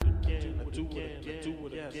Hey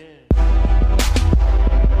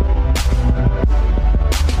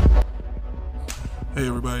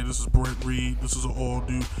everybody, this is Brent Reed. This is an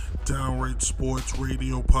all-new Downright Sports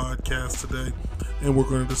Radio podcast today, and we're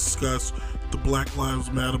going to discuss the Black Lives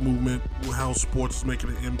Matter movement, how sports is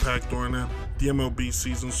making an impact during that, the MLB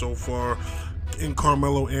season so far, and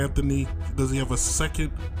Carmelo Anthony, does he have a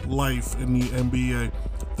second life in the NBA?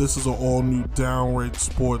 This is an all-new Downright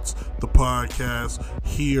Sports, the podcast,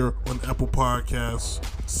 here on Apple Podcasts,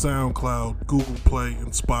 SoundCloud, Google Play,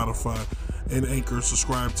 and Spotify, and Anchor.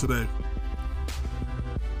 Subscribe today.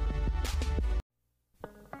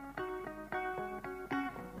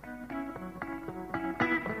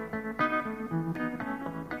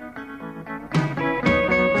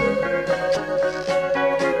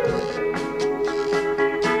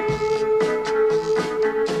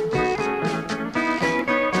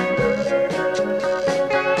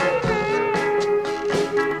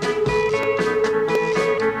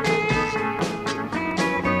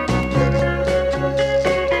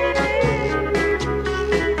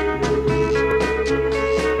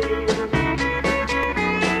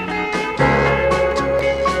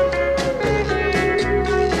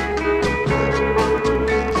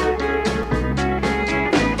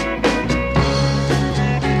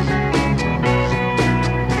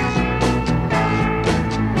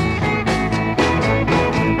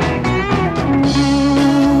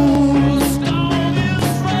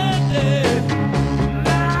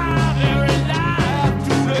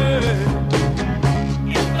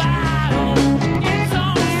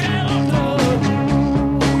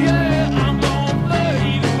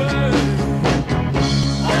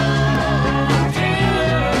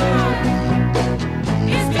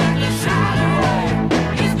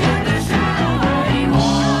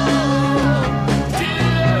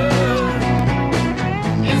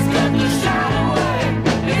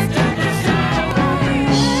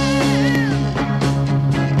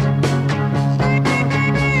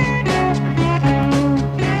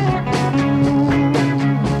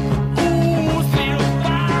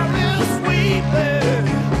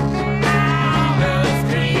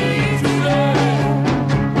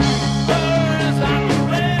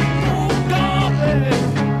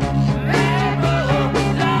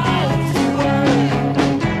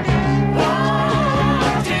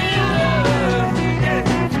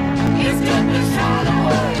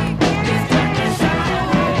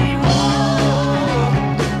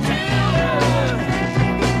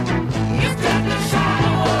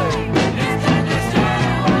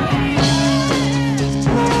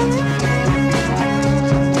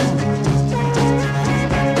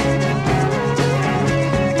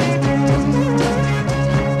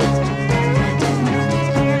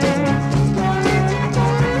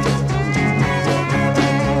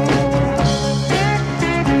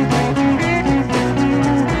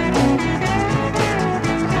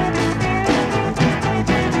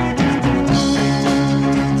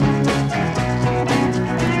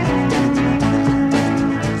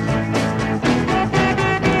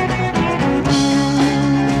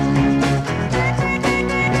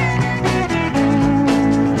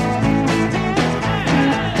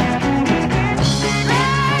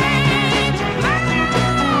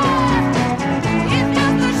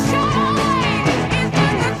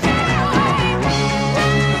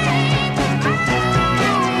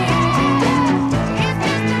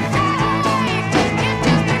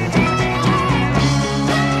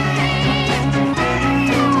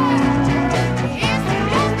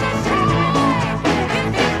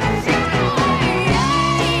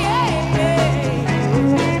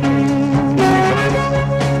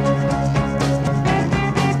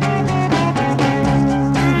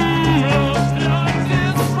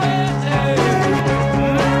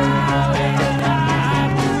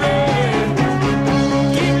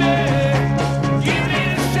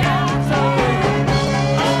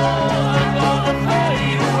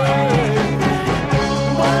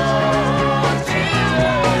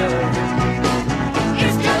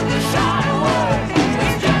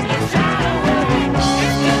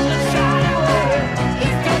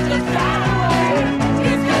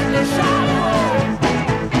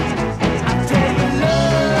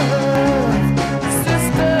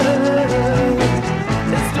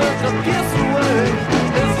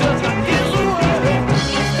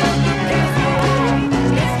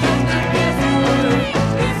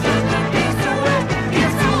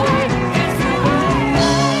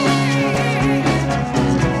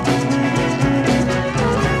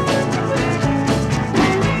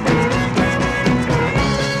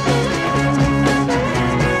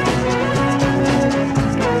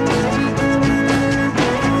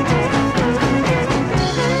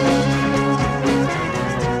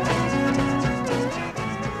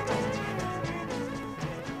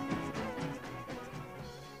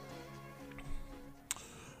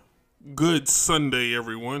 Good Sunday,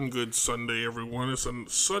 everyone. Good Sunday, everyone. It's a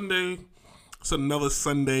Sunday. It's another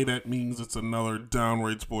Sunday. That means it's another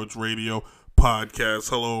Downright Sports Radio podcast.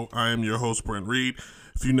 Hello, I am your host, Brent Reed.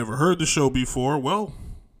 If you never heard the show before, well,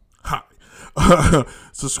 hi.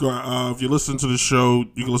 Subscribe. If you listen to the show,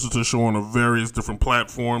 you can listen to the show on various different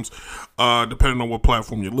platforms, depending on what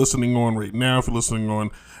platform you're listening on right now. If you're listening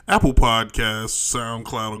on Apple Podcasts,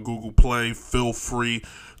 SoundCloud, or Google Play, feel free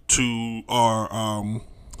to our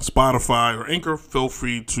Spotify or Anchor. Feel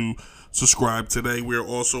free to subscribe today. We're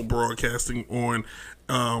also broadcasting on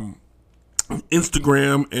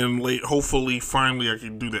Instagram, and hopefully finally I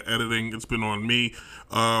can do the editing. It's been on me.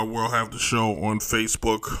 We'll have the show on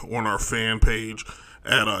Facebook on our fan page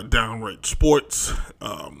at Downright Sports.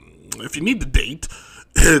 If you need the date,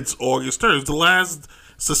 it's August 3rd.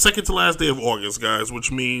 It's the second to last day of August, guys,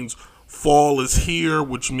 which means fall is here,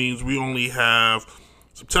 which means we only have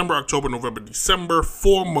September, October, November, December,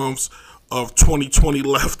 4 months of 2020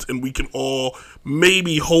 left, and we can all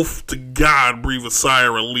maybe hope to God breathe a sigh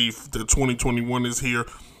of relief that 2021 is here,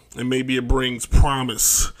 and maybe it brings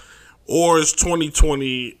promise. Or is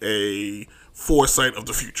 2020 a foresight of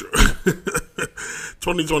the future?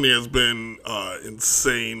 2020 has been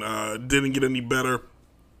insane. Didn't get any better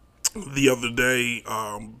the other day.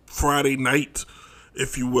 Friday night,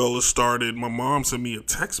 if you will, it started. My mom sent me a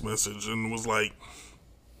text message and was like,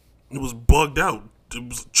 it was bugged out. It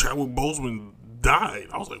was Chadwick Boseman died.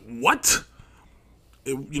 I was like, what?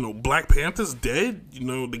 Black Panther's dead?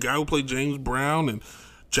 The guy who played James Brown and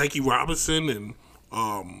Jackie Robinson and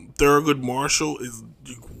Thurgood Marshall is,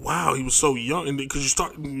 wow, he was so young. And because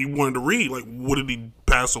you wanted to read, like, what did he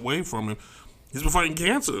pass away from? And he's been fighting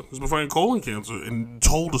cancer. He's been fighting colon cancer and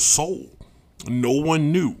told a soul. No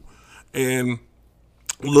one knew. And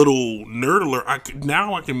little nerd alert, I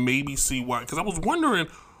can maybe see why. Because I was wondering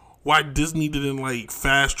why Disney didn't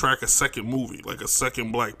fast track a second movie, like a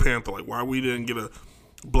second Black Panther. Like why we didn't get a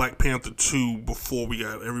Black Panther 2 before we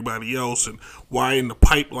got everybody else, and why in the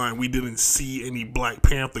pipeline we didn't see any Black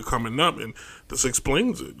Panther coming up. And this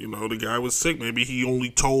explains it. The guy was sick. Maybe he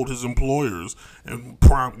only told his employers and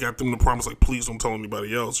got them to promise, like, please don't tell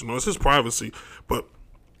anybody else. It's his privacy. But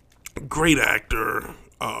great actor.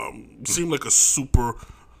 Seemed like a super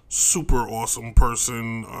awesome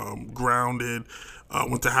person. Grounded.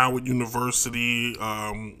 Went to Howard University.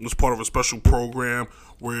 Was part of a special program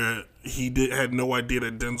where he had no idea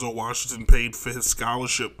that Denzel Washington paid for his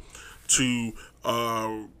scholarship to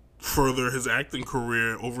further his acting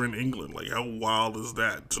career over in England. Like, how wild is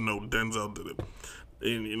that to know Denzel did it?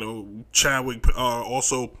 And Chadwick,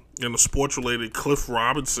 also in the sports related, Cliff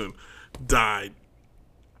Robinson died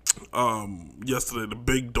yesterday. The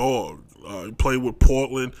big dog. He played with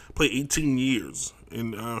Portland. Played 18 years,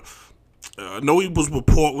 and I know he was with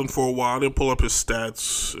Portland for a while. I didn't pull up his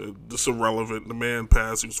stats. It's irrelevant. The man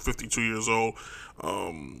passed. He was 52 years old.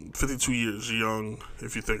 52 years young,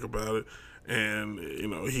 if you think about it. And,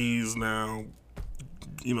 he's now,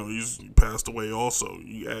 he's passed away also.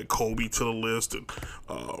 You add Kobe to the list and,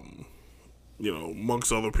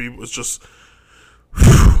 amongst other people. It's just,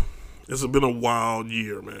 it's been a wild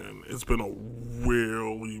year, man. It's been a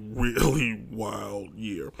really, really wild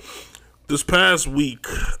year. This past week,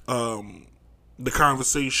 the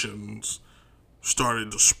conversations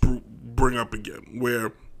started to bring up again,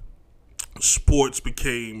 where sports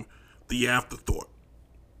became the afterthought,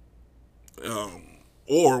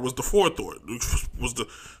 or was the forethought.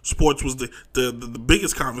 Sports was the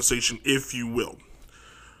biggest conversation, if you will.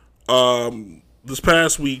 This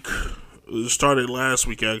past week, it started last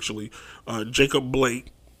week actually. Jacob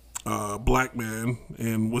Blake, black man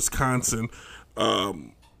in Wisconsin,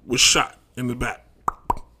 was shot in the back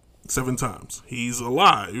 7 times. He's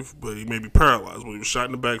alive, but he may be paralyzed. But he was shot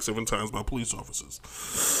in the back 7 times by police officers.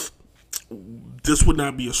 This would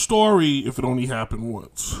not be a story if it only happened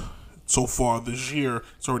once. So far this year,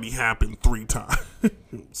 it's already happened 3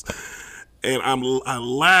 times. And I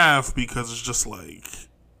laugh because it's just like,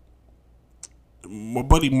 my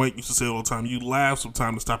buddy Mike used to say all the time, you laugh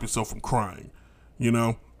sometimes to stop yourself from crying.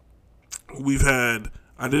 I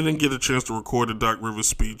didn't get a chance to record the Doc Rivers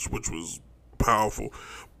speech, which was powerful.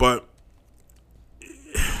 But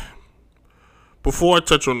before I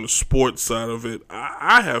touch on the sports side of it,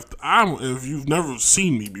 if you've never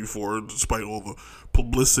seen me before, despite all the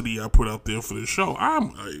publicity I put out there for this show,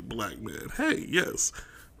 I'm a black man. Hey, yes,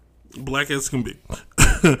 black as can be.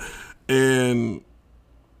 And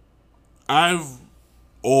I've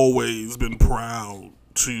always been proud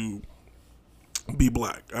to be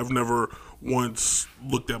black. I've never once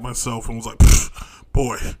looked at myself and was like,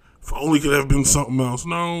 boy, if I only could have been something else.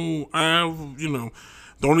 No, the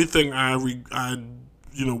only thing I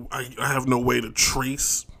I have no way to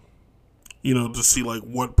trace, to see like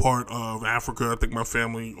what part of Africa I think my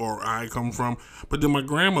family or I come from. But then my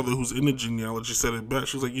grandmother, who's in the genealogy, said it best.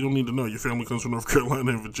 She's like, you don't need to know. Your family comes from North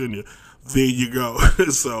Carolina and Virginia. There you go.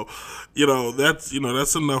 So,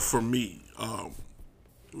 that's enough for me.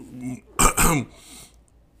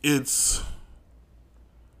 It's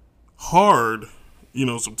hard,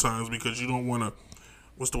 sometimes because you don't want to,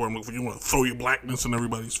 what's the word I'm looking for? You want to throw your blackness in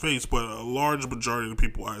everybody's face, but a large majority of the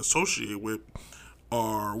people I associate with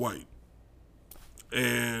are white.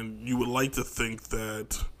 And you would like to think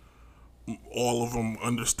that all of them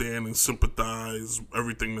understand and sympathize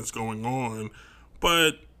everything that's going on,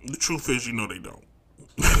 but the truth is, they don't.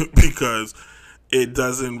 Because it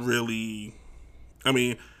doesn't really,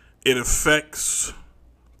 it affects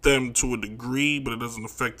them to a degree, but it doesn't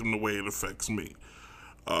affect them the way it affects me.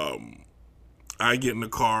 I get in the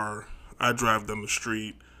car, I drive down the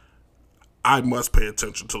street, I must pay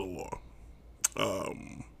attention to the law.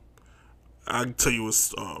 I'll tell you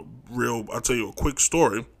a quick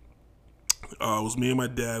story. It was me and my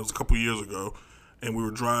dad. It was a couple years ago, and we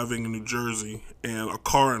were driving in New Jersey, and a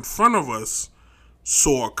car in front of us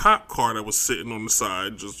saw a cop car that was sitting on the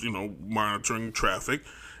side, just monitoring traffic,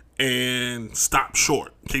 and stopped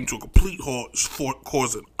short. Came to a complete halt,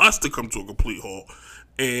 causing us to come to a complete halt,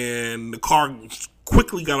 and the car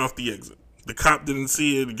quickly got off the exit. The cop didn't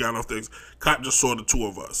see it. He got off the exit. Cop just saw the two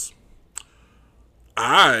of us.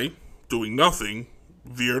 I, doing nothing,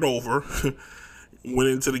 veered over, went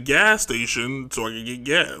into the gas station so I could get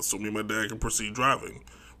gas so me and my dad could proceed driving.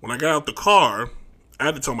 When I got out the car, I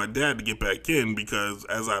had to tell my dad to get back in because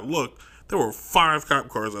as I looked, there were 5 cop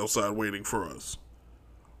cars outside waiting for us.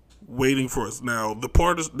 Now,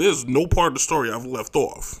 there's no part of the story I've left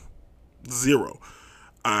off. 0.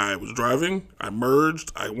 I was driving, I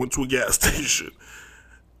merged, I went to a gas station.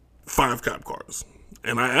 5 cop cars.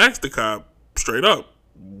 And I asked the cop straight up,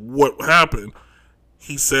 what happened?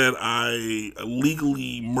 He said I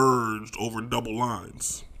illegally merged over double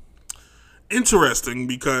lines. Interesting,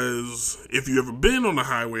 because if you've ever been on the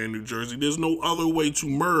highway in New Jersey, there's no other way to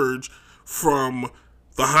merge from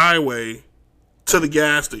the highway to the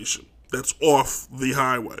gas station that's off the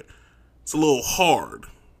highway. It's a little hard,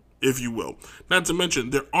 if you will. Not to mention,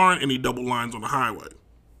 there aren't any double lines on the highway.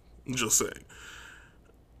 I'm just saying.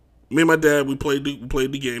 Me and my dad, we played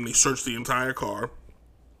the game. They searched the entire car.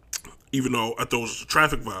 Even though I thought it was a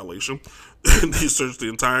traffic violation. They searched the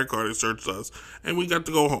entire car, they searched us, and we got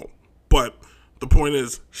to go home. But the point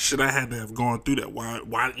is, should I had to have gone through that?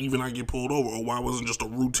 Why even I get pulled over? Or why wasn't just a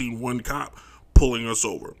routine one cop pulling us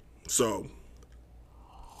over? So,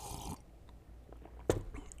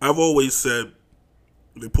 I've always said,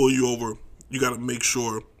 they pull you over, you got to make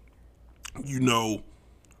sure you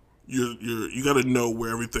got to know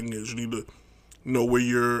where everything is. You need to know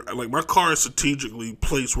where my car is strategically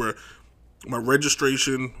placed where my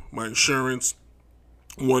registration, my insurance,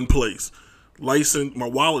 one place. License, my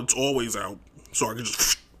wallet's always out, so I can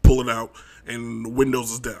just pull it out, and the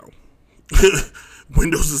windows is down.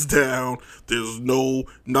 Windows is down. There's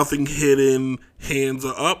nothing hidden. Hands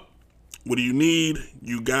are up. What do you need?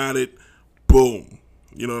 You got it. Boom.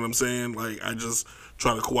 You know what I'm saying? I just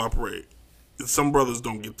try to cooperate. Some brothers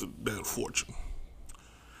don't get that fortune.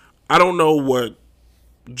 I don't know what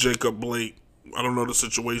Jacob Blake, I don't know the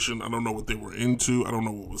situation. I don't know what they were into. I don't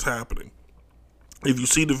know what was happening. If you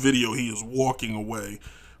see the video, he is walking away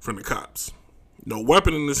from the cops. No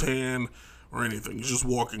weapon in his hand or anything. He's just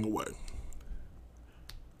walking away.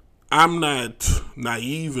 I'm not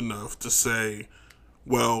naive enough to say,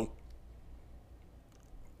 well,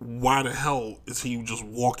 why the hell is he just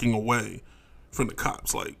walking away from the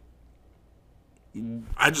cops?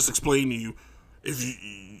 I just explained to you,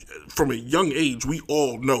 from a young age, we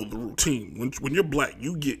all know the routine. When you're black,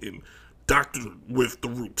 you get indoctrinated with the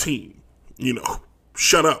routine.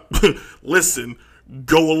 Shut up, listen,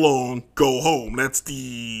 go along, go home. That's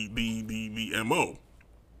the MO.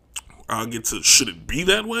 I'll get to should it be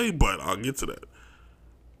that way, but I'll get to that.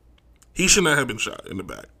 He should not have been shot in the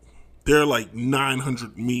back. There are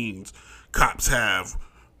 900 means cops have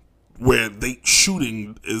where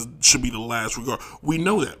shooting should be the last regard. We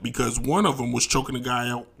know that because one of them was choking a guy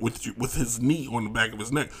out with his knee on the back of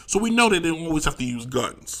his neck. So we know they didn't always have to use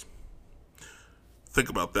guns. Think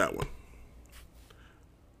about that one.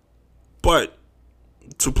 But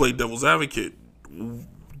to play devil's advocate,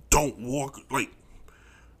 don't walk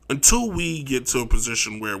until we get to a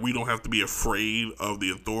position where we don't have to be afraid of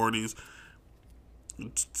the authorities.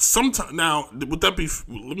 Sometimes now, would that be?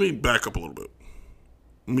 Let me back up a little bit.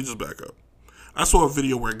 Let me just back up. I saw a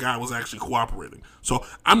video where a guy was actually cooperating. So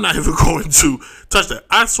I'm not even going to touch that.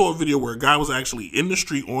 I saw a video where a guy was actually in the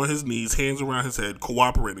street on his knees, hands around his head,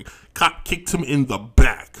 cooperating. Cop kicked him in the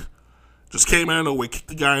back. Just came out of nowhere, kicked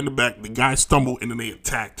the guy in the back. The guy stumbled, and then they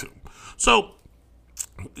attacked him. So,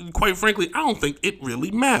 quite frankly, I don't think it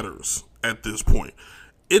really matters at this point.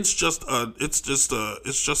 It's just a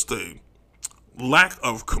lack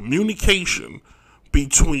of communication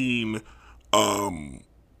between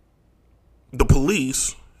the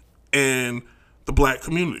police and the black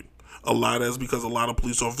community. A lot of that's because a lot of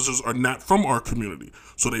police officers are not from our community,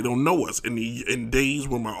 so they don't know us. In days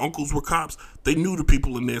when my uncles were cops, they knew the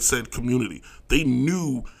people in their said community. They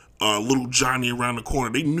knew little Johnny around the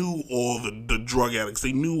corner. They knew all the drug addicts.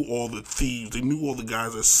 They knew all the thieves. They knew all the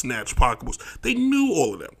guys that snatched pocketbooks. They knew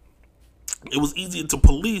all of them. It was easier to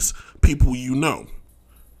police people you know.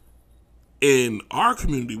 In our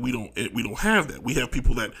community, we don't have that. We have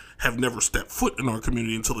people that have never stepped foot in our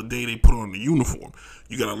community until the day they put on the uniform.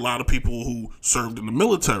 You got a lot of people who served in the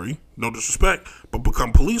military, no disrespect, but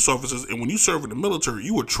become police officers. And when you serve in the military,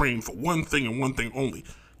 you were trained for one thing and one thing only: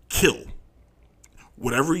 kill.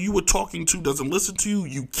 Whatever you were talking to doesn't listen to you,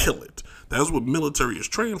 you kill it. That's what military is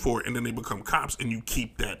trained for. And then they become cops, and you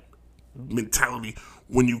keep that mentality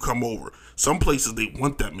when you come over. Some places, they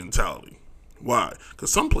want that mentality. Why?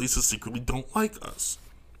 Because some places secretly don't like us.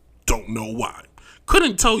 Don't know why.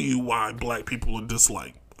 Couldn't tell you why black people are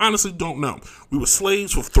disliked. Honestly, don't know. We were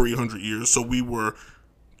slaves for 300 years, so we were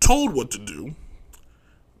told what to do.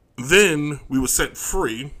 Then we were set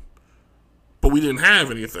free, but we didn't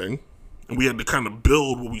have anything, and we had to kind of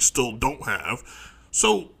build what we still don't have.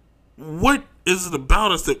 So what is it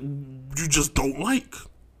about us that you just don't like?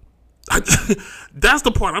 That's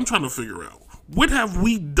the part I'm trying to figure out. What have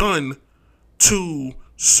we done to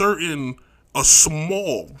a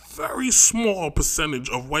small, very small percentage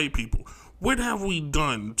of white people? What have we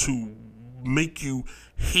done to make you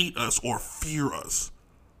hate us or fear us?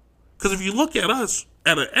 Because if you look at us,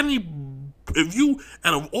 out of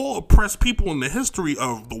all oppressed people in the history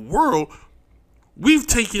of the world, we've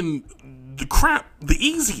taken the crap the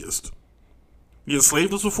easiest. You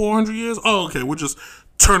enslaved us for 400 years? Oh, okay, we'll just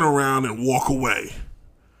turn around and walk away.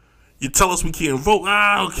 You tell us we can't vote?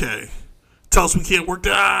 Okay. Tell us we can't work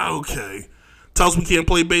there? Okay. Tell us we can't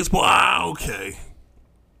play baseball? Okay.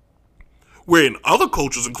 Where in other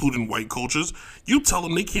cultures, including white cultures, you tell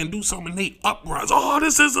them they can't do something and they uprise. Oh,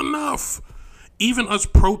 this is enough. Even us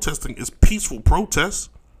protesting is peaceful protest.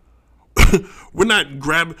 We're not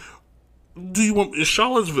grabbing. In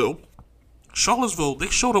Charlottesville, they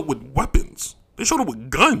showed up with weapons. They showed up with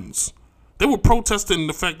guns. They were protesting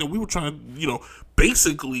the fact that we were trying to,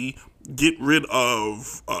 basically get rid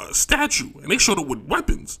of a statue. And they showed up with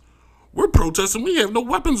weapons. We're protesting. We have no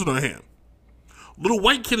weapons in our hand. Little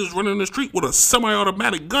white kid is running in the street with a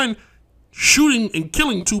semi-automatic gun, shooting and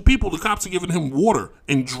killing 2 people. The cops are giving him water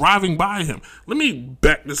and driving by him. Let me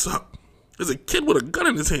back this up. There's a kid with a gun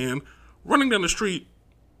in his hand running down the street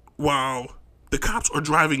while the cops are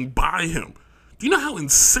driving by him. Do you know how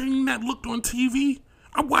insane that looked on TV?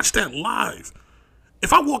 I watched that live.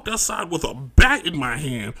 If I walked outside with a bat in my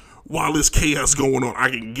hand while this chaos going on, I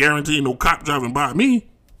can guarantee no cop driving by me.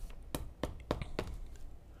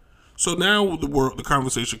 So now the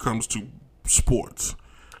conversation comes to sports.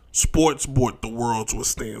 Sports brought the world to a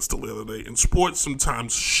standstill the other day, and sports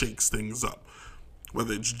sometimes shakes things up.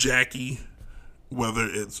 Whether it's Jackie, whether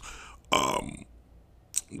it's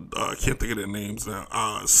I can't think of their names now.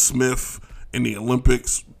 Smith in the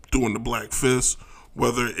Olympics doing the black fist.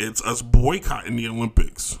 Whether it's us boycotting the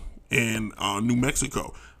Olympics in New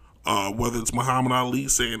Mexico. Whether it's Muhammad Ali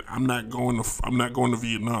saying I'm not going to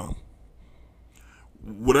Vietnam.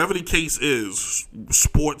 Whatever the case is,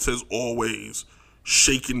 sports has always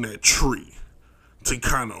shaken that tree to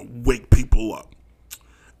kind of wake people up.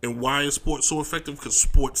 And why is sports so effective? Because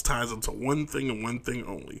sports ties into one thing and one thing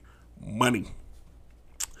only: money.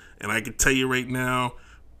 And I can tell you right now,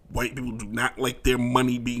 white people do not like their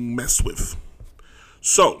money being messed with.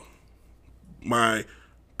 So, my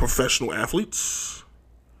professional athletes,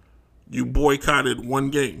 you boycotted 2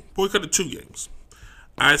 games.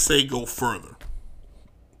 I say go further.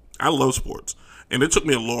 I love sports. And it took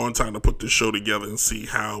me a long time to put this show together and see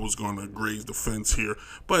how I was going to graze the fence here.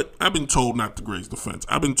 But I've been told not to graze the fence.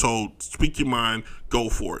 I've been told, speak your mind, go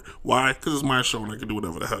for it. Why? Because it's my show and I can do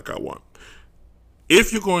whatever the heck I want.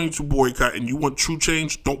 If you're going to boycott and you want true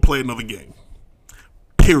change, don't play another game.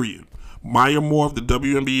 Period. Maya Moore of the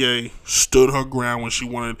WNBA stood her ground when she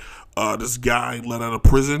wanted this guy let out of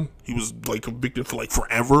prison. He was convicted for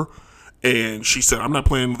forever. And she said, I'm not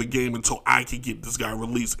playing another game until I can get this guy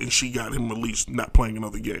released. And she got him released, not playing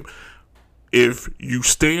another game. If you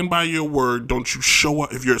stand by your word, don't you show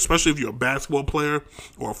up. Especially if you're a basketball player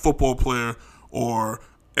or a football player, or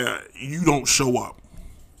you don't show up.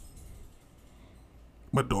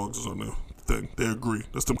 My dogs is on the thing. They agree.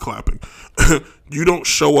 That's them clapping. You don't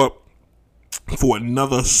show up for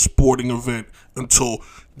another sporting event until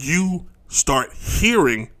you start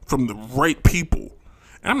hearing from the right people.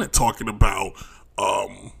 And I'm not talking about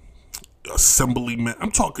assemblymen.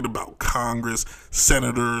 I'm talking about Congress,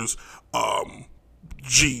 senators, the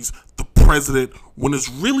president. When it's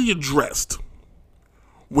really addressed,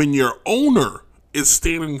 when your owner is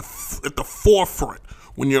standing at the forefront,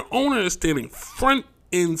 when your owner is standing front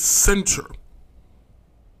and center,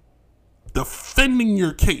 defending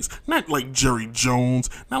your case, not like Jerry Jones,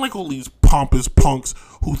 not like all these pompous punks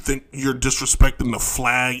who think you're disrespecting the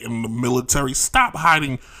flag and the military. Stop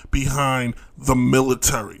hiding behind the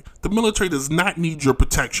military. The military does not need your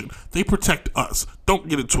protection. They protect us. Don't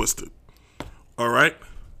get it twisted. All right?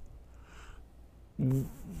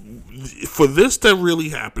 For this to really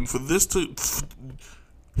happen, for this to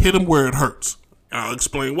hit them where it hurts, I'll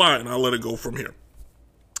explain why, and I'll let it go from here.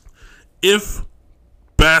 If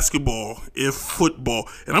basketball, if football,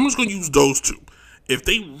 and I'm just going to use those two, if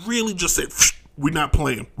they really just said, we're not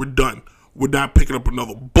playing, we're done, we're not picking up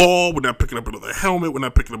another ball, we're not picking up another helmet, we're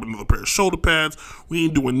not picking up another pair of shoulder pads, we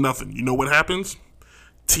ain't doing nothing, you know what happens?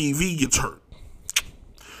 TV gets hurt.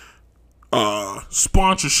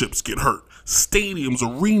 Sponsorships get hurt. Stadiums,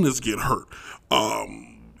 arenas get hurt.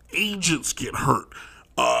 Agents get hurt.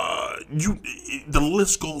 The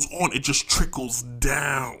list goes on. It just trickles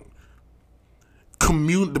down.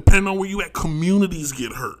 Depending on where you at, communities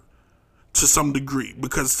get hurt to some degree,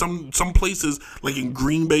 because some places, like in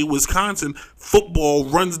Green Bay, Wisconsin, football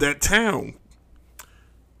runs that town.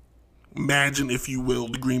 Imagine, if you will,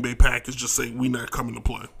 the Green Bay Packers just saying, we're not coming to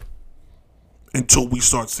play until we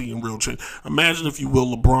start seeing real change. Imagine, if you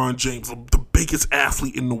will, LeBron James, the biggest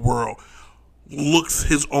athlete in the world, looks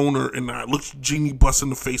his owner looks Jeannie Buss in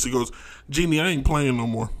the face and goes, Jeannie, I ain't playing no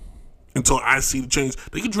more until I see the change.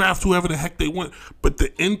 They can draft whoever the heck they want, but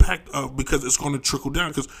the impact of, because it's going to trickle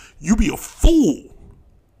down, because you be a fool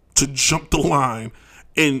to jump the line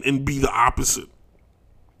and be the opposite.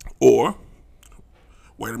 Or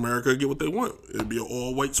white America get what they want. It'll be an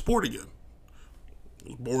all-white sport again. It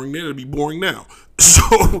was boring then, it'll be boring now.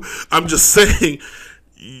 So I'm just saying,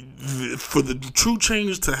 for the true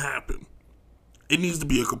change to happen, it needs to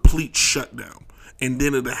be a complete shutdown, and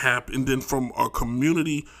then it'll happen. And then from our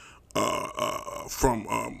community, from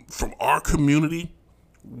our community,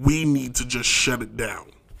 we need to just shut it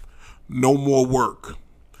down. No more work,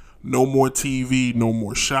 no more TV, no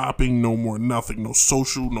more shopping, no more nothing, no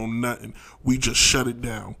social, no nothing. We just shut it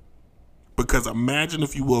down. Because imagine,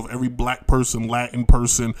 if you will, if every black person, Latin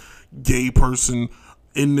person, gay person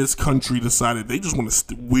in this country decided they just want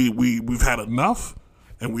to, we've had enough,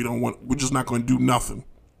 and we're just not going to do nothing.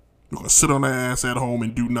 We're going to sit on our ass at home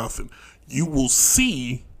and do nothing. You will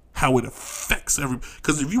see how it affects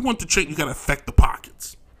because if you want to change, you got to affect the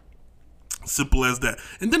pockets. Simple as that.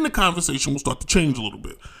 And then the conversation will start to change a little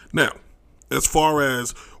bit. Now, as far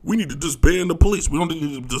as we need to disband the police, we don't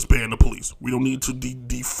need to disband the police. We don't need to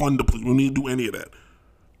defund the police. We don't need to do any of that.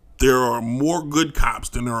 There are more good cops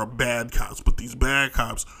than there are bad cops, but these bad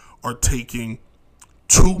cops are taking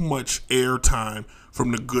too much airtime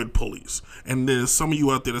from the good police. And there's some of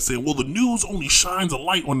you out there that say, well, the news only shines a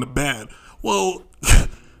light on the bad. Well,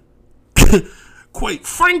 quite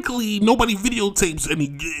frankly, nobody videotapes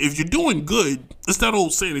any. If you're doing good, it's that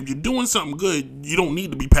old saying, if you're doing something good, you don't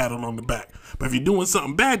need to be patted on the back. But if you're doing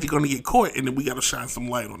something bad, you're going to get caught, and then we got to shine some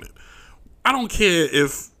light on it. I don't care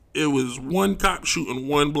if it was one cop shooting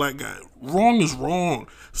one black guy. Wrong is wrong.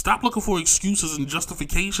 Stop looking for excuses and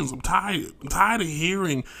justifications. I'm tired. I'm tired of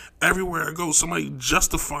hearing everywhere I go somebody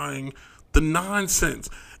justifying the nonsense.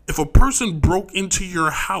 If a person broke into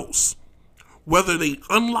your house, whether they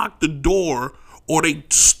unlocked the door or they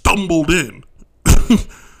stumbled in,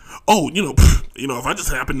 if I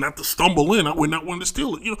just happened not to stumble in, I would not want to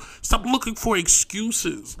steal it. Stop looking for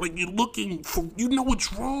excuses. Like, you're looking for,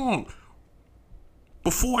 it's wrong.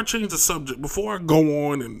 Before I change the subject, before I go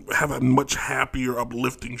on and have a much happier,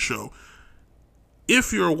 uplifting show,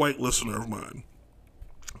 if you're a white listener of mine,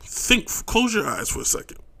 close your eyes for a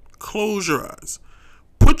second. Close your eyes.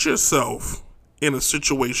 Put yourself in a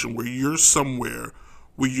situation where you're somewhere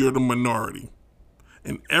where you're the minority.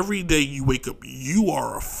 And every day you wake up, you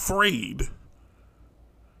are afraid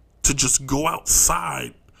to just go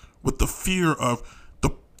outside with the fear of the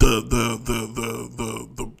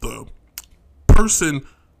person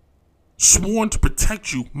sworn to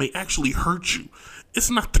protect you may actually hurt you. It's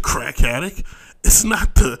not the crack addict. It's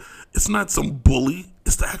not some bully.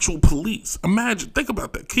 It's the actual police. Imagine, think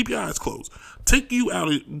about that. Keep your eyes closed. Take you out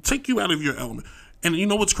of your element. And you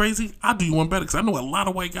know what's crazy? I'll do you one better because I know a lot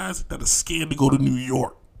of white guys that are scared to go to New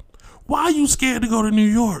York. Why are you scared to go to New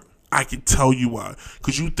York? I can tell you why.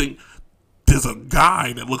 Because you think there's a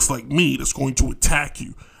guy that looks like me that's going to attack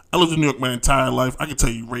you. I lived in New York my entire life. I can tell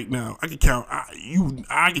you right now. I can count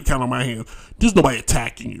on my hands. There's nobody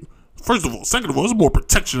attacking you. First of all. Second of all, there's more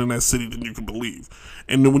protection in that city than you can believe.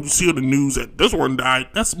 And then when you see on the news that this one died,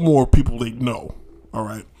 that's more people they know. All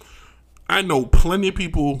right. I know plenty of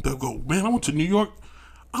people that go, man, I went to New York.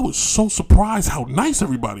 I was so surprised how nice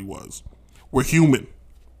everybody was. We're human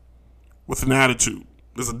with an attitude.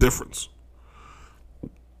 There's a difference.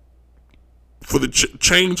 For the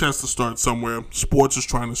change has to start somewhere. Sports is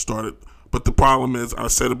trying to start it. But the problem is, I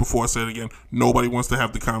said it before, I said it again, nobody wants to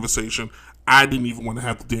have the conversation. I didn't even want to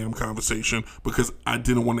have the damn conversation because I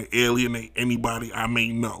didn't want to alienate anybody I may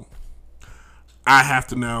know. I have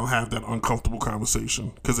to now have that uncomfortable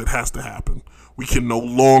conversation because it has to happen. We can no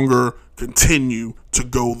longer continue to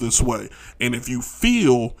go this way. And if you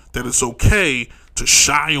feel that it's okay to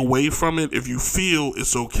shy away from it, if you feel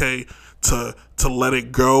it's okay to let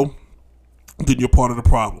it go, then you're part of the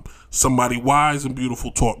problem. Somebody wise and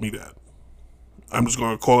beautiful taught me that. I'm just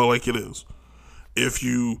going to call it like it is. If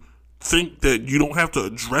you think that you don't have to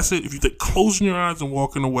address it, if you think closing your eyes and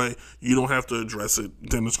walking away, you don't have to address it,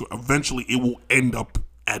 then eventually it will end up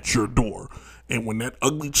at your door. And when that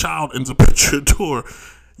ugly child ends up at your door,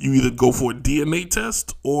 you either go for a DNA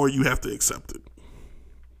test or you have to accept it.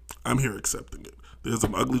 I'm here accepting it. There's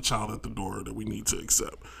an ugly child at the door that we need to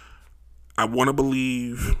accept. I want to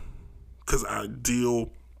believe, because I deal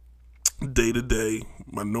day to day,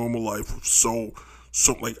 my normal life with so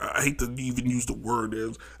like, I hate to even use the word.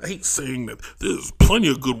 I hate saying that. There's plenty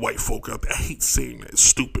of good white folk out there. I hate saying that. It's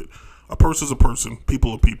stupid. A person's a person.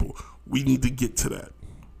 People are people. We need to get to that.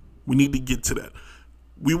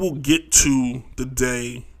 We will get to the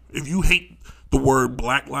day. If you hate the word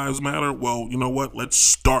Black Lives Matter, well, you know what? Let's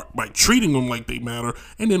start by treating them like they matter.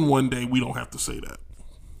 And then one day we don't have to say that.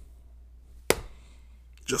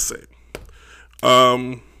 Just saying.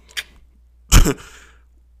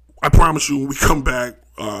 I promise you when we come back,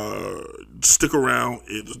 stick around.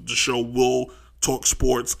 The show will talk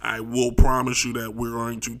sports. I will promise you that we're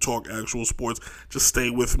going to talk actual sports. Just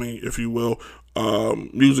stay with me, if you will.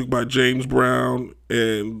 Music by James Brown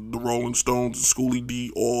and the Rolling Stones and Schoolie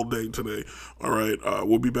D all day today. All right,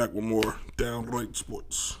 we'll be back with more Downright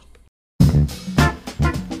Sports.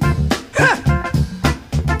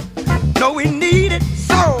 No, we need it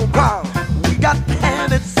so bad. We got to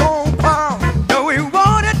have it so bad. No, we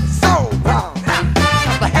want it so bad. Got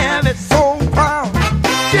to have it so bad.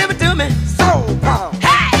 Give it to me so bad.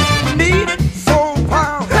 Hey! We need it so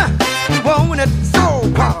bad. We want it so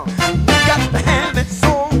bad. We got to have it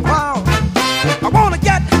so bad. I want to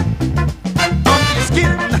get under your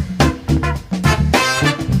skin.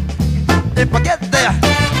 If I get there,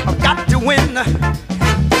 I've got to win.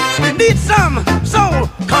 We need some soul.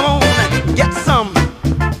 Come on and get some.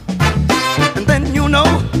 And then you know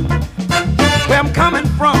where I'm coming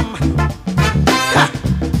from.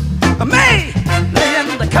 I may lay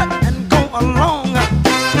in the cut and go along,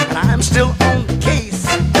 and I'm still on the case,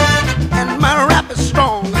 and my rap is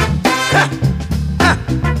strong. Hey!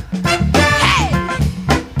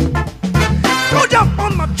 Go jump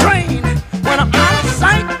on my train when I'm out of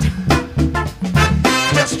sight.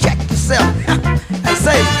 Just check yourself and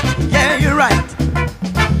say, yeah, you're right.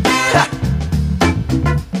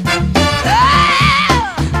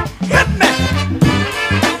 Hit me.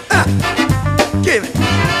 Give it.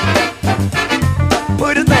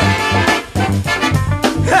 Put it there.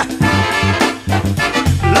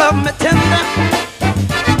 Love me tender,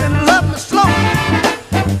 then love me slow.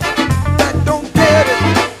 That don't get it,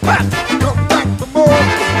 but come back for more.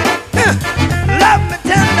 Love me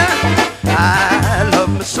tender, I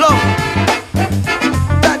love me slow.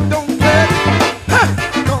 That don't get it,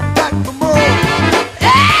 come back for more.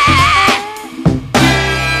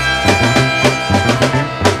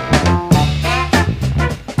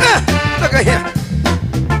 Look at here.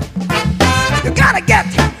 You gotta get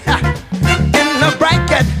in the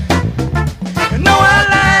bracket.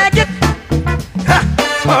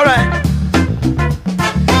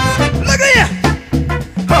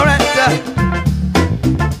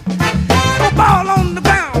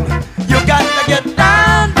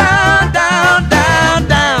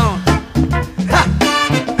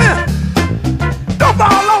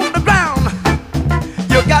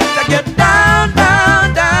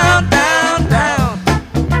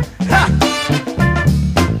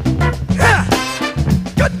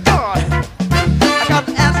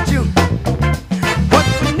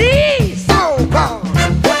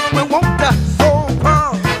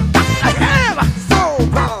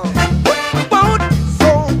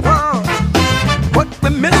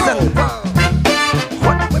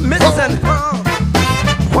 What we're missing,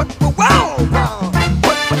 what we want,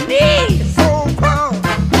 what we need.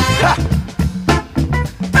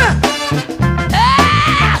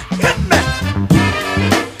 Hit me.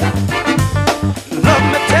 Love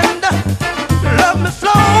me tender, love me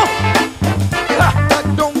slow. I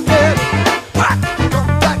don't care, I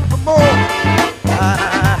don't like for more.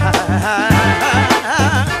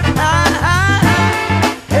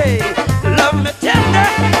 Hey, love me tender,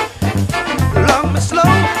 love me slow.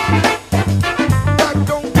 I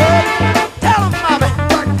don't care, tell 'em, mommy,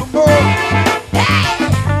 like for more. Hey,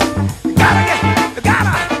 you gotta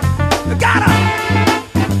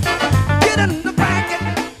get in the bracket.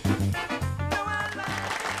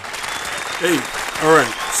 Hey, all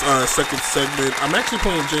right. Second segment. I'm actually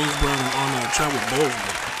playing James Brown on Chadwick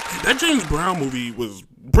Boseman. That James Brown movie was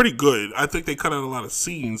pretty good. I think they cut out a lot of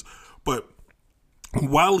scenes, but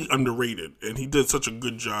wildly underrated. And he did such a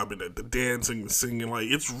good job in it. The dancing, the singing, like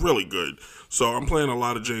it's really good. So I'm playing a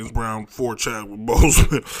lot of James Brown for Chadwick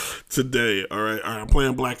Boseman today. All right. I'm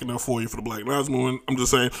playing Black Enough for you for the Black Lives Movement. I'm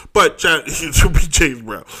just saying, but it should be James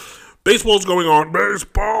Brown. Baseball's going on.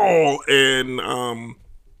 Baseball and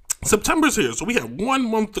September's here, so we have 1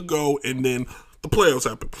 month to go, and then the playoffs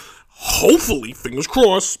happen. Hopefully, fingers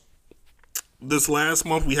crossed, this last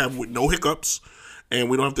month we have with no hiccups, and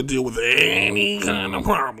we don't have to deal with any kind of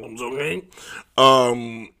problems, okay?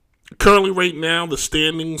 Currently, right now, the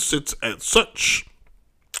standing sits at such.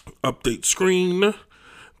 Update screen.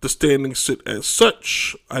 The standings sit as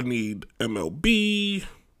such. I need MLB.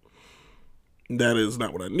 That is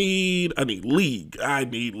not what I need. I need league.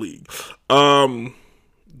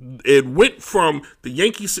 It went from the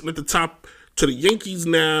Yankees sitting at the top to the Yankees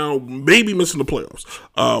now maybe missing the playoffs.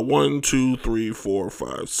 1, 2, 3, 4,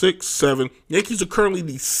 5, 6, 7. Yankees are currently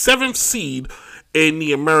the 7th seed in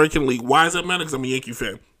the American League. Why does that matter? Because I'm a Yankee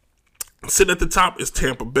fan. Sitting at the top is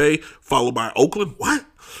Tampa Bay, followed by Oakland. What?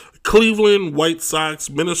 Cleveland, White Sox,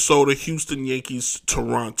 Minnesota, Houston, Yankees,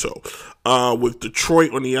 Toronto. With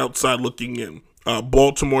Detroit on the outside looking in.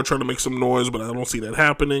 Baltimore trying to make some noise, but I don't see that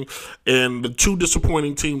happening. And the two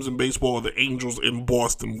disappointing teams in baseball are the Angels and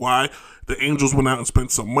Boston. Why? The Angels went out and spent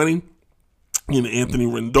some money in Anthony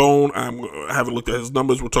Rendon. I haven't looked at his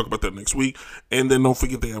numbers. We'll talk about that next week. And then don't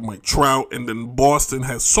forget they have Mike Trout. And then Boston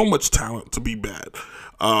has so much talent to be bad.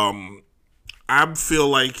 I feel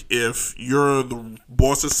like if you're the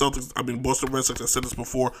Boston Red Sox, I said this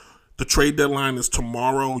before, the trade deadline is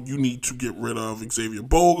tomorrow. You need to get rid of Xavier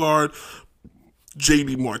Bogart,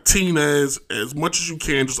 JD Martinez, as much as you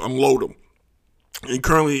can, just unload them. And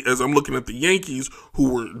currently, as I'm looking at the Yankees,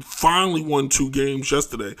 who finally won 2 games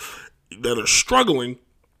yesterday, that are struggling,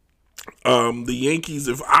 the Yankees,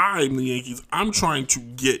 if I'm the Yankees, I'm trying to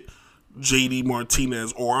get JD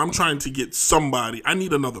Martinez, or I'm trying to get somebody. I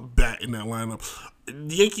need another bat in that lineup.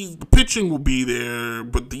 The Yankees, the pitching will be there,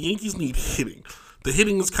 but the Yankees need hitting. The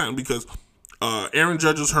hitting is kind of because Aaron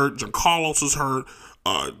Judge is hurt, Giancarlo is hurt,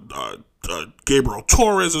 Gabriel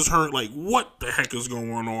Torres is hurt. Like, what the heck is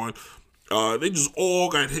going on? They just all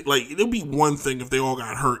got hit. Like, it'll be one thing if they all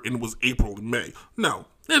got hurt and it was April and May. No,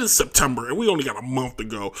 it is September, and we only got a month to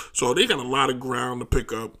go. So they got a lot of ground to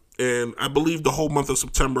pick up. And I believe the whole month of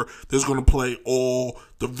September, they're going to play all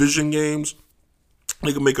division games.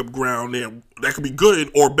 They can make up ground there. That could be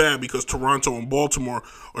good or bad because Toronto and Baltimore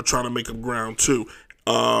are trying to make up ground too.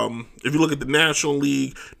 If you look at the National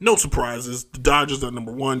League, no surprises. The Dodgers are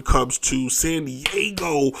number 1, Cubs 2, San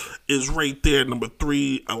Diego is right there, number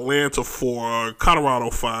 3, Atlanta 4,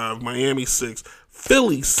 Colorado 5, Miami 6,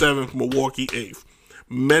 Philly 7th, Milwaukee 8th.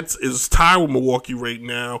 Mets is tied with Milwaukee right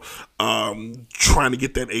now, trying to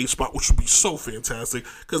get that 8th spot, which would be so fantastic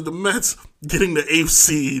because the Mets getting the 8th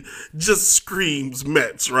seed just screams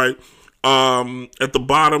Mets, right? At the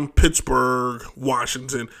bottom, Pittsburgh,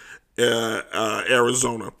 Washington,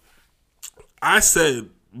 Arizona. I said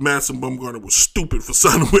Madison Bumgarner was stupid for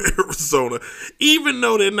signing with Arizona, even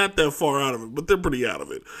though they're not that far out of it, but they're pretty out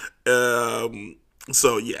of it.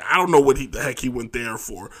 So, yeah, I don't know what the heck he went there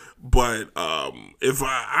for. But if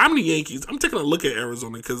I'm the Yankees, I'm taking a look at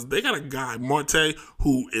Arizona because they got a guy, Marte,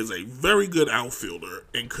 who is a very good outfielder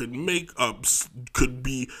and could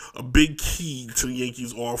be a big key to the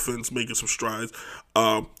Yankees offense, making some strides.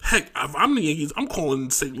 Heck, if I'm the Yankees, I'm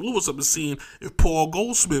calling St. Louis up and seeing if Paul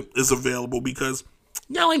Goldschmidt is available because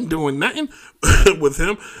y'all ain't doing nothing with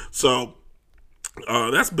him. So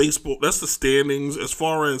that's baseball. That's the standings. As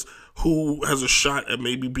far as who has a shot at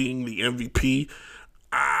maybe being the MVP,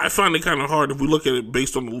 I find it kind of hard if we look at it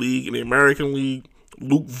based on the league. In the American League,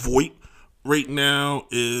 Luke Voit right now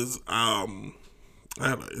is I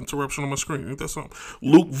had an interruption on my screen. Ain't that something?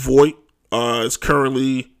 Luke Voit is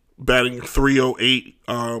currently batting 308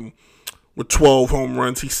 with 12 home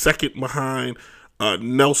runs. He's second behind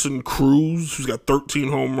Nelson Cruz, who's got 13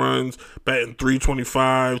 home runs, batting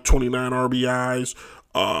 325, 29 RBIs.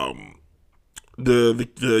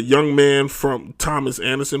 The young man from Thomas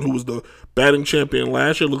Anderson, who was the batting champion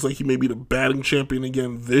last year, looks like he may be the batting champion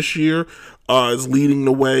again this year, is leading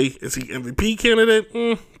the way. Is he MVP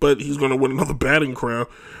candidate? But he's going to win another batting crown.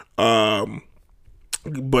 But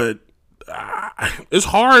it's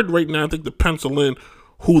hard right now, I think, to pencil in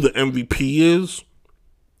who the MVP is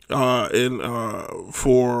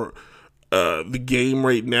for the game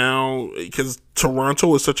right now, because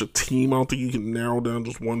Toronto is such a team. I don't think you can narrow down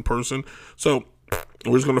just one person. So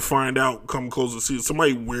we're just going to find out come close to the season.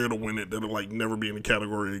 Somebody weird to win it that'll like never be in the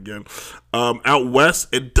category again. Out west,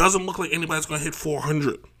 it doesn't look like anybody's going to hit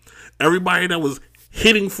 400. Everybody that was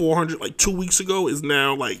hitting 400 like 2 weeks ago is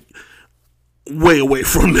now like way away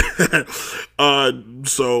from that.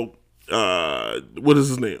 So what is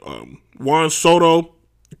his name? Juan Soto,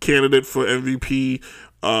 candidate for MVP.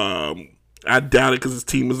 I doubt it because his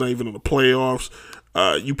team is not even in the playoffs.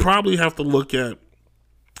 You probably have to look at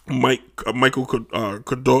Michael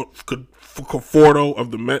Conforto of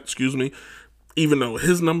the Mets, even though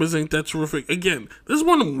his numbers ain't that terrific. Again, this is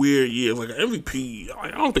one of them weird years. Like an MVP, I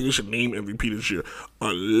don't think they should name MVP this year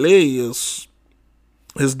unless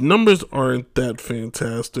his numbers aren't that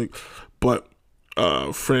fantastic. But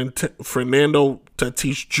Fernando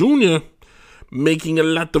Tatis Jr. making a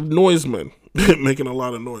lot of noise, man. Making a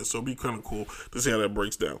lot of noise, so it'll be kind of cool to see how that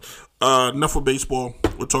breaks down. Enough of baseball.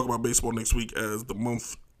 We'll talk about baseball next week as the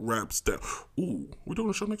month wraps down. Ooh, we doing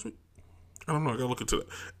a show next week? I don't know. I gotta look into that.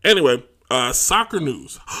 Anyway, soccer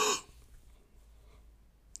news.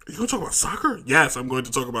 You gonna talk about soccer? Yes, I'm going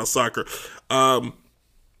to talk about soccer. Lionel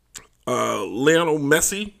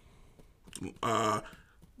Messi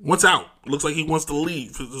wants out. Looks like he wants to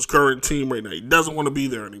leave his current team right now. He doesn't want to be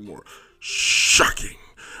there anymore. Shocking.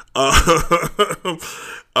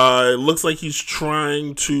 It looks like he's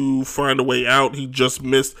trying to find a way out. He just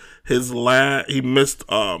missed his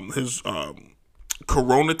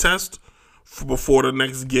corona test before the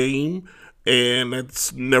next game, and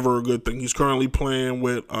that's never a good thing. He's currently playing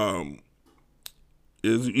with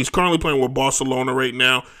Barcelona right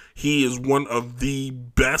now. He is one of the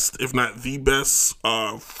best, if not the best,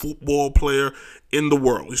 football player in the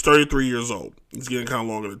world. He's 33 years old. He's getting kind of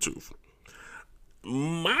long in the tooth.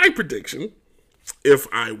 My prediction, if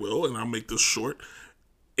I will, and I'll make this short,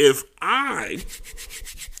 if I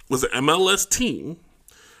was an MLS team,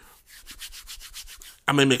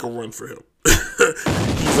 I may make a run for him.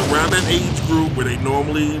 He's around that age group where they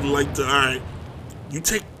normally like to, all right, you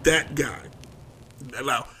take that guy.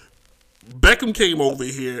 Now, Beckham came over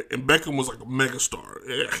here, and Beckham was like a megastar.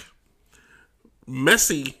 Yeah.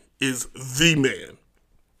 Messi is the man.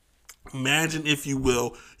 Imagine, if you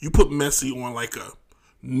will, you put Messi on like a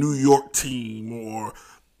New York team or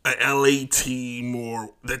a LA team or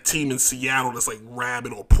that team in Seattle that's like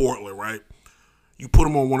Rabbit or Portland, right? You put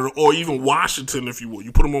him on one of the, or even Washington, if you will.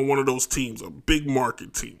 You put him on one of those teams, a big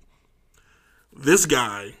market team. This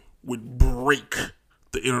guy would break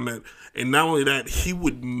the internet. And not only that, he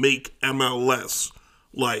would make MLS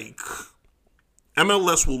like,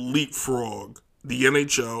 MLS will leapfrog the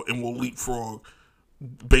NHL and will leapfrog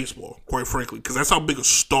baseball, quite frankly, because that's how big a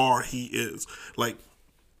star he is. Like,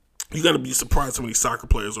 you got to be surprised how many soccer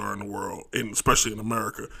players are in the world, and especially in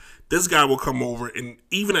America. This guy will come over, and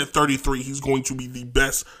even at 33, he's going to be the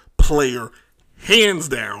best player, hands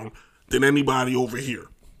down, than anybody over here.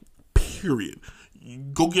 Period.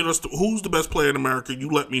 Go get us who's the best player in America. You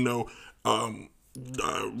let me know.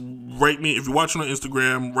 Write me if you're watching on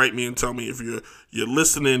Instagram. Write me and tell me. If you're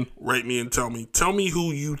listening, write me and tell me. Tell me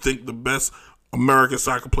who you think the best American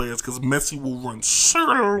soccer players, because Messi will run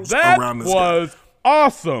circles around this guy. That was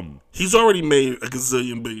awesome. He's already made a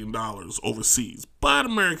gazillion $billion overseas, but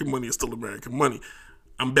American money is still American money.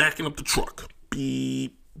 I'm backing up the truck.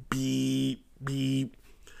 Beep, beep, beep.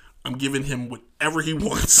 I'm giving him whatever he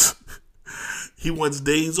wants. He wants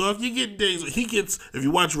days off. You get days off. He gets, if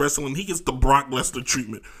you watch wrestling, he gets the Brock Lesnar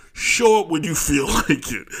treatment. Show up when you feel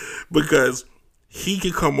like it, because he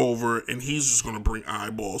can come over and he's just going to bring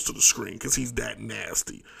eyeballs to the screen because he's that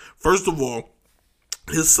nasty. First of all,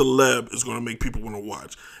 his celeb is going to make people want to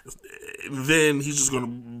watch. Then he's just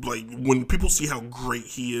going to, like, when people see how great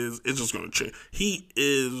he is, it's just going to change. He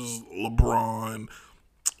is LeBron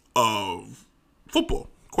of football,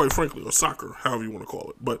 quite frankly, or soccer, however you want to call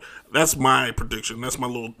it. But that's my prediction.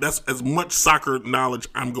 That's as much soccer knowledge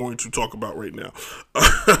I'm going to talk about right now.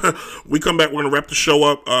 We come back, we're going to wrap the show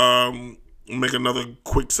up. Make another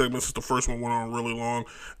quick segment since the first one went on really long.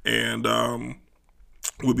 And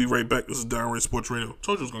We'll be right back. This is Downright Sports Radio.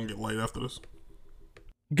 Told you it was going to get light after this.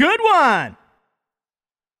 Good one.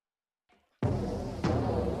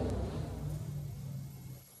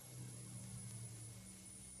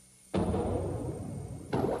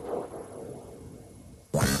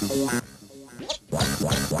 You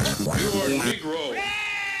are Negro.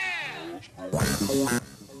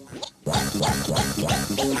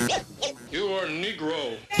 You are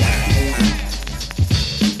Negro.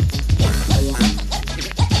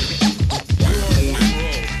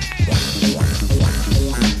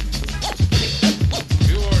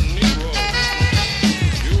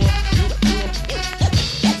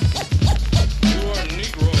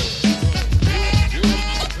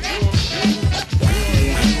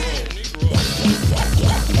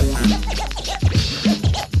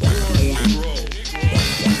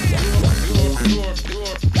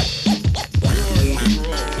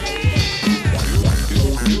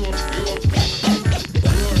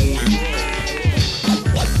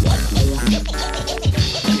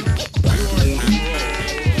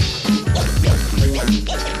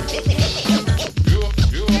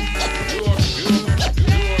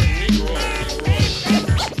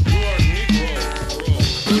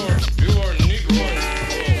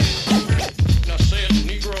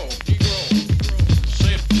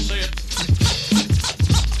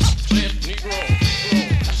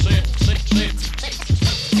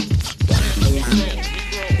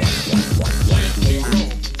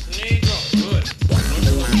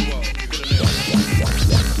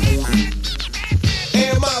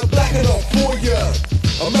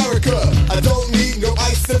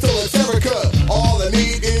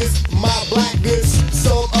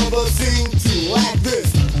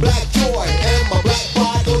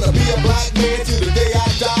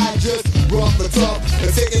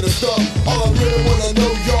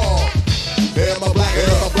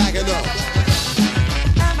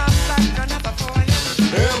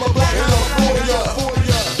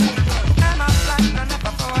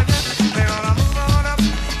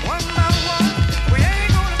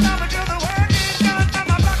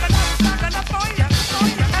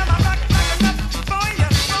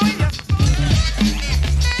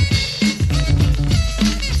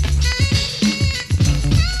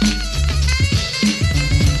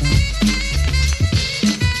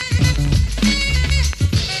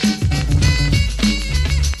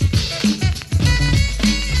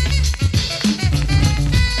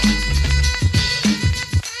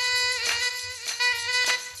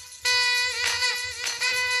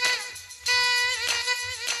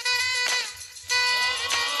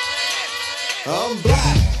 I'm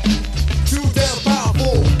black, too damn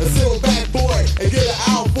powerful, a silver back boy, and get an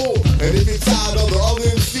outful. And if you're tired of the other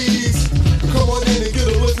MCs, come on in and get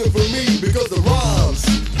a listen from me, because the rhymes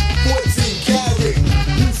 14 karat.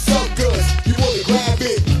 You suckers, you wanna grab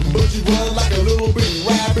it, but you run like a little bitty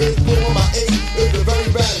rabbit. Pulling my 8 is a very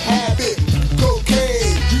bad habit.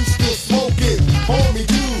 Cocaine, you still smoking, homie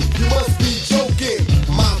dude, you must be joking.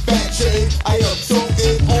 My fat chain, I am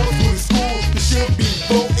toting, all through the school, you should be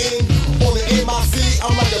voting. On the MIC,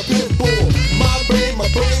 I'm like a pit bull. My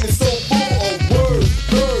brain is so full of words,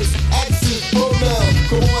 curves, accents, pronouns.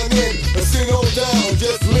 Come on in and sit on down,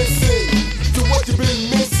 just listen to what you've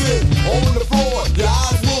been missing. On the floor, your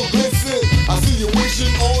eyes will glisten. I see you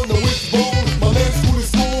wishing on the wishbone. My name's Scooty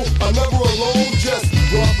School, I'm never alone. Just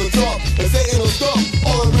rough the top and say no stop.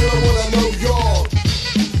 All I really wanna know, y'all.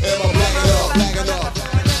 Am I black enough? Black enough?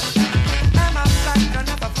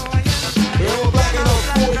 Am I black enough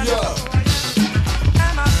for ya?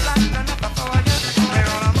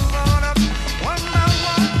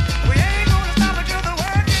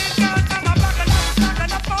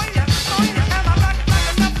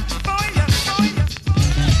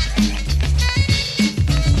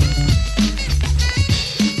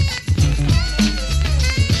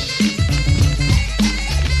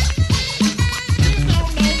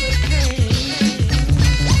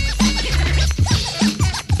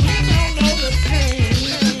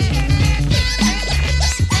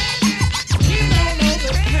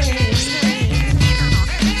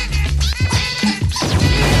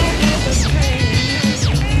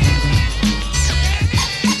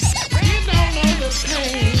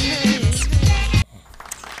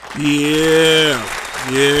 Yeah.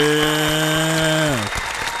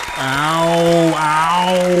 Ow.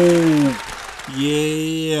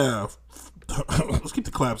 Yeah. Let's keep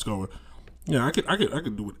the claps going. Yeah, I could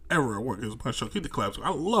do whatever I want. It's my show. Keep the claps going.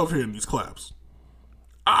 I love hearing these claps.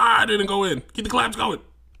 I didn't go in. Keep the claps going.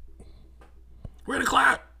 Where's the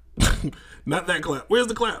clap? Not that clap. Where's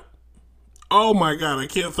the clap? Oh my God, I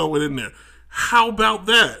can't throw it in there. How about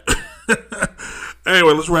that?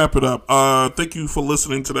 Anyway, let's wrap it up. Thank you for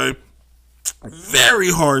listening today.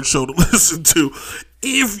 Very hard show to listen to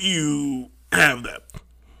if you have that.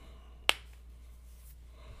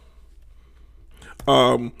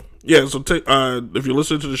 Yeah, so if you're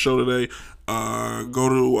listening to the show today, go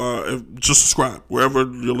to just subscribe wherever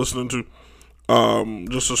you're listening to.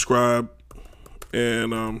 Just subscribe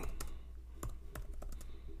and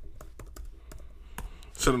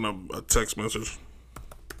send them a text message.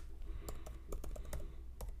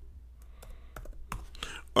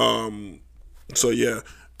 So yeah,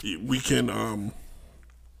 we can.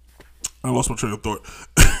 I lost my train of thought.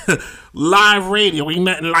 Live radio, ain't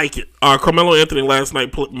nothing like it. Carmelo Anthony last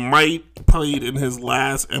night played in his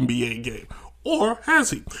last NBA game, or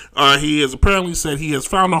has he? He has apparently said he has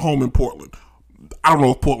found a home in Portland. I don't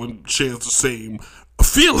know if Portland shares the same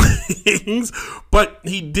feelings, but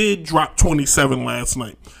he did drop 27 last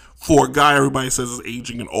night for a guy everybody says is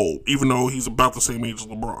aging and old, even though he's about the same age as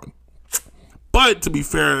LeBron. But to be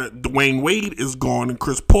fair, Dwayne Wade is gone and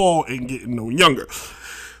Chris Paul ain't getting no younger.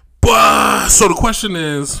 But so the question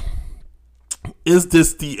is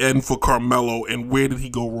this the end for Carmelo, and where did he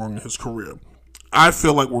go wrong in his career? I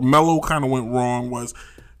feel like where Melo kind of went wrong was,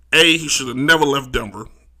 he should have never left Denver.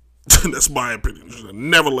 That's my opinion. He should have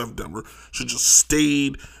never left Denver. Should just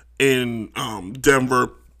stayed in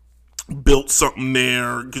Denver, built something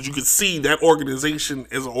there, because you can see that organization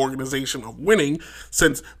is an organization of winning,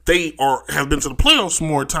 since they have been to the playoffs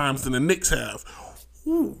more times than the Knicks have.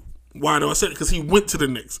 Ooh. Why do I say it? Because he went to the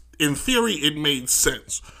Knicks. In theory, it made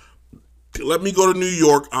sense. Let me go to New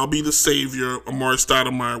York. I'll be the savior. Amar'e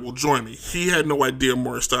Stoudemire will join me. He had no idea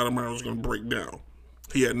Amar'e Stoudemire was going to break down.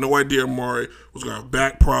 He had no idea Amar'e was going to have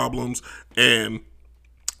back problems and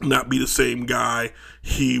not be the same guy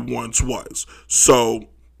he once was. So,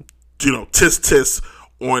 tis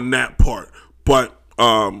on that part. But,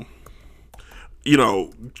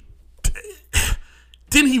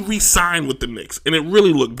 then he re-signed with the Knicks, and it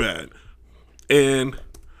really looked bad. And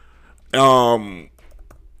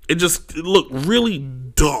it looked really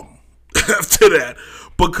dumb after that,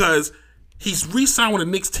 because he's re-signed with a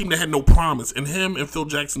Knicks team that had no promise, and him and Phil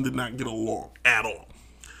Jackson did not get along at all.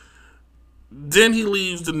 Then he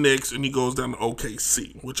leaves the Knicks, and he goes down to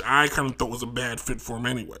OKC, which I kind of thought was a bad fit for him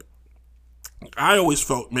anyway. I always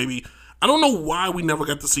felt I don't know why we never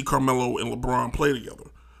got to see Carmelo and LeBron play together.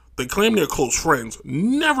 They claim they're close friends.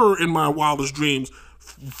 Never in my wildest dreams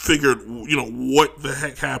figured, what the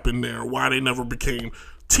heck happened there, why they never became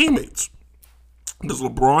teammates. Does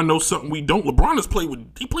LeBron know something we don't? LeBron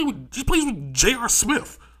he plays with J.R.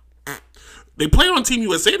 Smith. They played on Team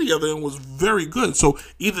USA together and was very good. So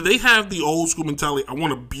either they have the old school mentality, I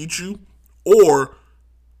want to beat you, or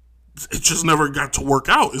it just never got to work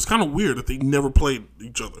out. It's kind of weird that they never played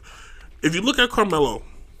each other. If you look at Carmelo,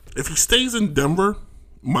 if he stays in Denver,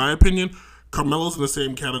 my opinion, Carmelo's in the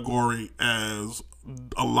same category as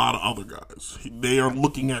a lot of other guys. They are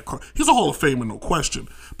looking at he's a Hall of Famer, no question,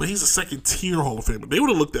 but he's a second-tier Hall of Famer. They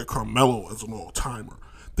would have looked at Carmelo as an all-timer.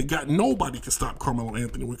 Nobody can stop Carmelo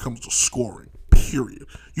Anthony when it comes to scoring, period.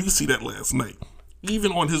 You can see that last night.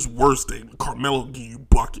 Even on his worst day, Carmelo gave you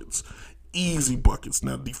buckets, easy buckets.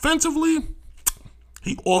 Now, defensively,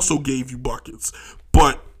 he also gave you buckets,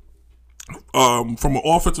 but from an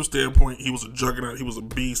offensive standpoint, he was a juggernaut. He was a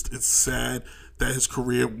beast. It's sad that his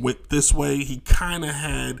career went this way. He kind of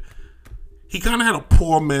had a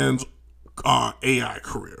poor man's AI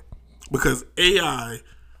career, because AI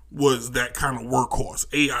was that kind of workhorse.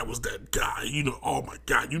 AI was that guy. Oh my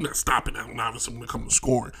God, you're not stopping Allen Iverson when it comes to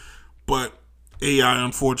scoring. But AI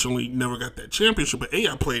unfortunately never got that championship. But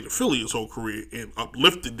AI played in Philly his whole career and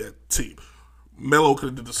uplifted that team. Melo could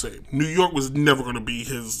have did the same. New York was never going to be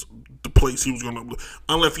the place he was going to,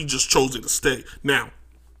 unless he just chose it to stay. Now,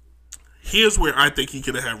 here's where I think he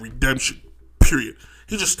could have had redemption, period.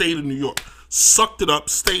 He just stayed in New York, sucked it up,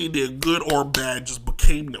 stayed there, good or bad, just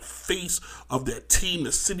became the face of that team.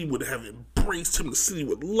 The city would have embraced him. The city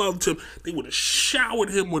would have loved him. They would have showered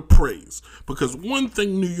him with praise. Because one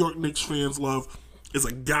thing New York Knicks fans love is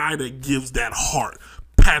a guy that gives that heart.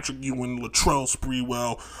 Patrick Ewing, Latrell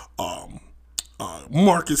Sprewell,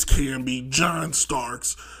 Marcus Camby, John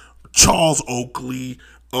Starks, Charles Oakley,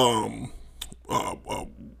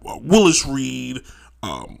 Willis Reed,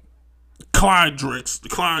 Clyde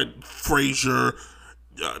Frazier,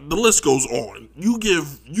 the list goes on. You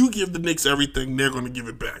give the Knicks everything, they're going to give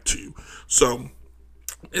it back to you. So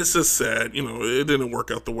it's just sad, it didn't work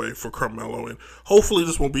out the way for Carmelo, and hopefully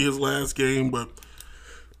this won't be his last game, but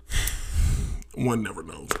one never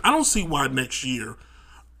knows. I don't see why next year,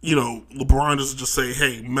 LeBron doesn't just say,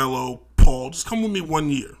 hey, Melo, Paul, just come with me 1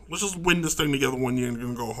 year. Let's just win this thing together 1 year and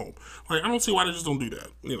then go home. Like, I don't see why they just don't do that.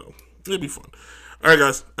 You know, it'd be fun. All right,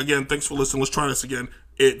 guys. Again, thanks for listening. Let's try this again.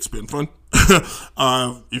 It's been fun.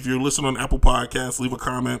 If you're listening on Apple Podcasts, leave a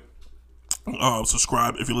comment.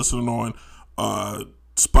 Subscribe if you're listening on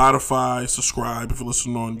Spotify. Subscribe if you're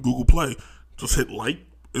listening on Google Play. Just hit like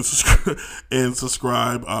and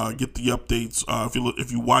subscribe. Get the updates.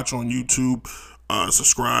 If you watch on YouTube,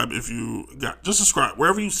 subscribe. Just subscribe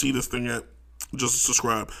wherever you see this thing at. Just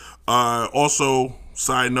subscribe. Also,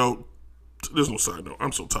 side note. There's no side note.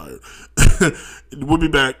 I'm so tired. We'll be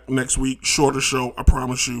back next week. Shorter show, I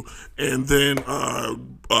promise you. And then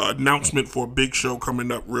announcement for a big show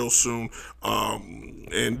coming up real soon.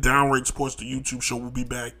 And Downright Sports, the YouTube show, will be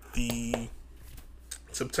back the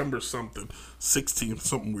September 16th,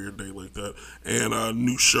 something weird day like that. And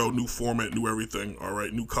new show, new format, new everything. All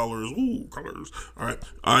right, new colors. Ooh, colors. All right.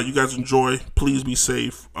 You guys enjoy. Please be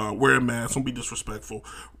safe. Wear a mask. Don't be disrespectful.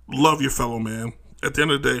 Love your fellow man. At the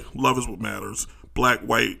end of the day, love is what matters. Black,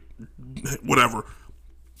 white, whatever.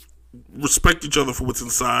 Respect each other for what's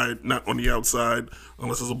inside, not on the outside,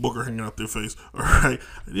 unless there's a booger hanging out their face. All right?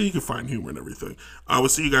 You can find humor in everything. I will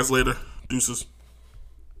see you guys later. Deuces.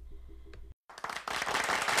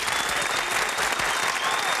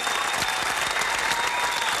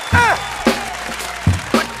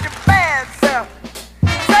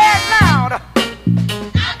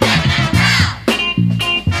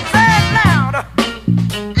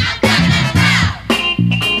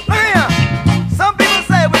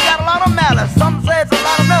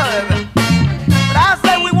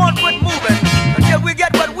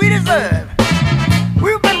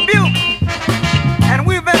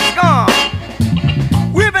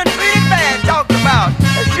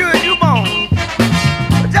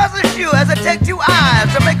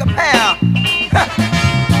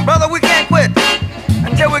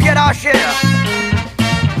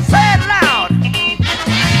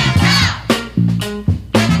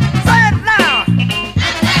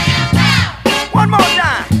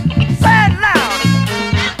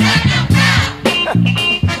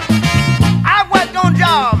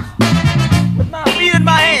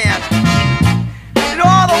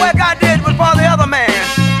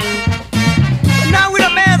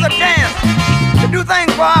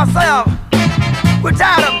 We're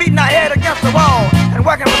tired of beating our head against the wall and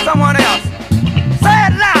working for someone